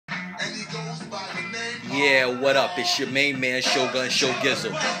Yeah, what up? It's your main man, Shogun Show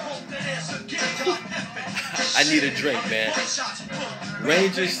Gizzle. I need a drink, man.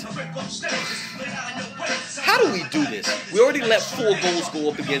 Rangers. How do we do this? We already let 4 goals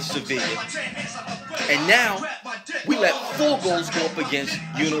go up against Sevilla. And now, we let 4 goals go up against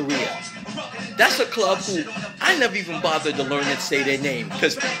Unirea. That's a club who I never even bothered to learn and say their name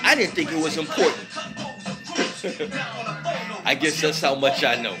because I didn't think it was important. I guess that's how much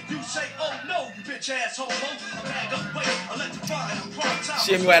I know.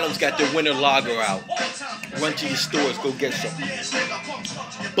 Samuel Adams got their winter lager out. Run to your stores, go get some.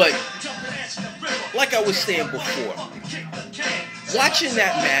 But, like I was saying before, watching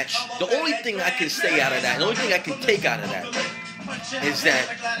that match, the only thing I can say out of that, the only thing I can take out of that, is that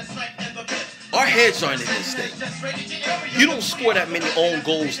our heads aren't in this thing. You don't score that many own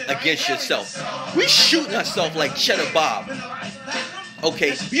goals against yourself. We shooting ourselves like Cheddar Bob.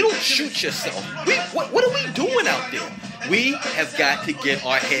 Okay, you don't shoot yourself. What are we doing out there? We have got to get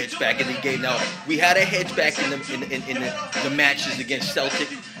our heads back in the game. Now, we had our heads back in the matches against Celtic.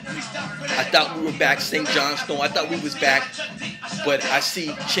 I thought we were back. St. Johnstone, I thought we was back. But I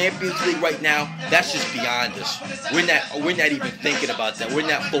see Champions League right now, that's just beyond us. We're not even thinking about that. We're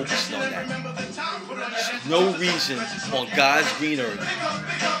not focusing on that. There's no reason on God's green earth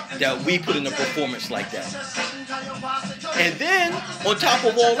that we put in a performance like that. And then, on top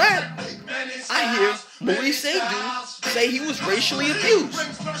of all that, I hear Maurice Edu say he was racially abused.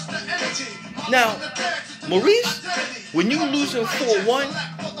 Now, Maurice, when you losing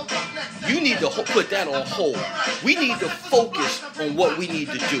 4-1, you need to put that on hold. We need to focus on what we need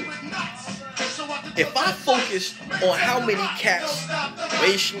to do. If I focus on how many cats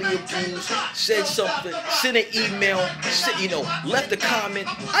racially abused, said something, sent an email, left a comment,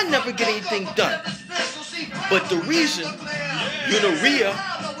 I never get anything done. But the reason Unirea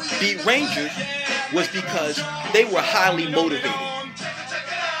beat Rangers was because they were highly motivated.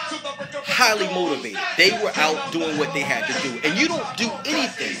 Highly motivated. They were out doing what they had to do. And you don't do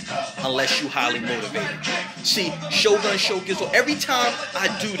anything unless you're highly motivated. See, Shogun Show Gizzle, every time I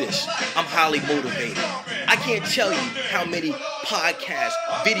do this, I'm highly motivated. I can't tell you how many podcasts,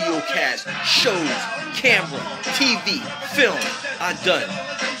 video casts, shows, camera, TV, film I've done.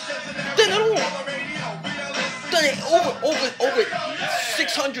 Done it all. Done it over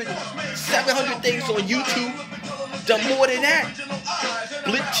 600, 700 things on YouTube. Done more than that.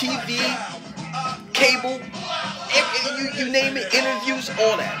 Split TV, cable, you name it, interviews,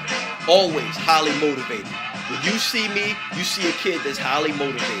 all that. Always highly motivated. When you see me, you see a kid that's highly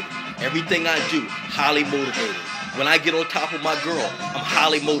motivated. Everything I do, highly motivated. When I get on top of my girl, I'm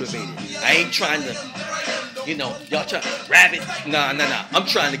highly motivated. I ain't trying to, y'all trying to rabbit. Nah. I'm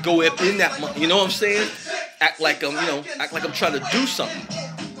trying to go up in that, you know what I'm saying? Act like I'm trying to do something.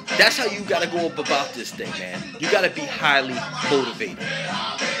 That's how you gotta go up about this thing, man. You gotta be highly motivated.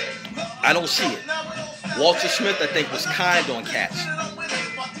 I don't see it. Walter Smith, I think, was kind on cats,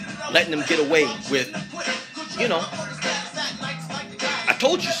 letting them get away with, I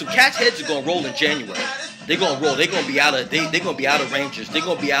told you, some cats' heads are gonna roll in January. They're gonna roll. They're gonna be out of. They're gonna be out of Rangers. They're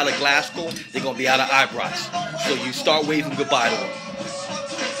gonna be out of Glasgow. They're gonna be out of Ibrox. So you start waving goodbye to them.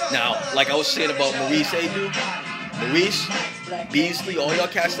 Now, like I was saying about Maurice Edu, Maurice, Beasley, all y'all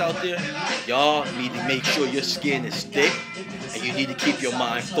cats out there, y'all need to make sure your skin is thick and you need to keep your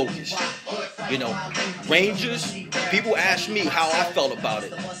mind focused. Rangers, people ask me how I felt about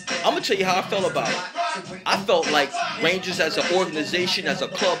it. I'm going to tell you how I felt about it. I felt like Rangers as an organization, as a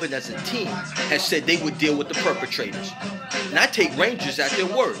club, and as a team has said they would deal with the perpetrators. And I take Rangers at their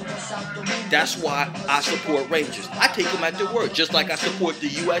word. That's why I support Rangers. I take them at their word, just like I support the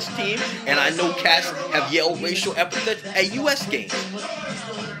U.S. team, and I know cats have yelled racial epithets at U.S. games.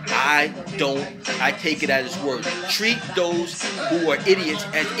 I take it at his word. Treat those who are idiots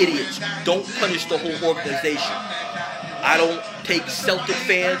as idiots. Don't punish the whole organization. I don't take Celtic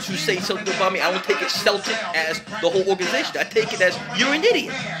fans who say something about me, I don't take it Celtic as the whole organization. I take it as, you're an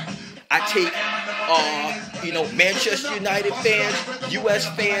idiot. I take, Manchester United fans, U.S.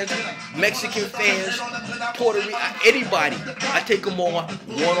 fans, Mexican fans, Puerto Rico, anybody. I take them all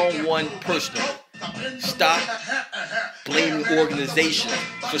one-on-one personally. Stop blaming organizations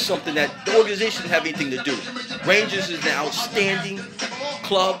for something that the organization doesn't have anything to do. Rangers is an outstanding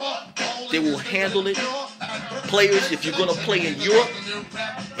club. They will handle it. Players, if you're going to play in Europe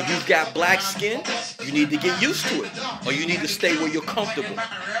and you've got black skin, you need to get used to it. Or you need to stay where you're comfortable.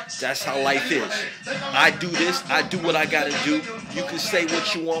 That's how life is. I do this. I do what I got to do. You can say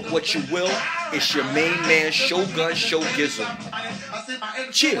what you want, what you will. It's your main man, Shogun Show Gizzle.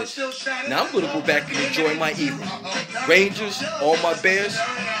 Cheers. Now I'm going to go back and enjoy my evening. Rangers, all my Bears,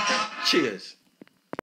 cheers.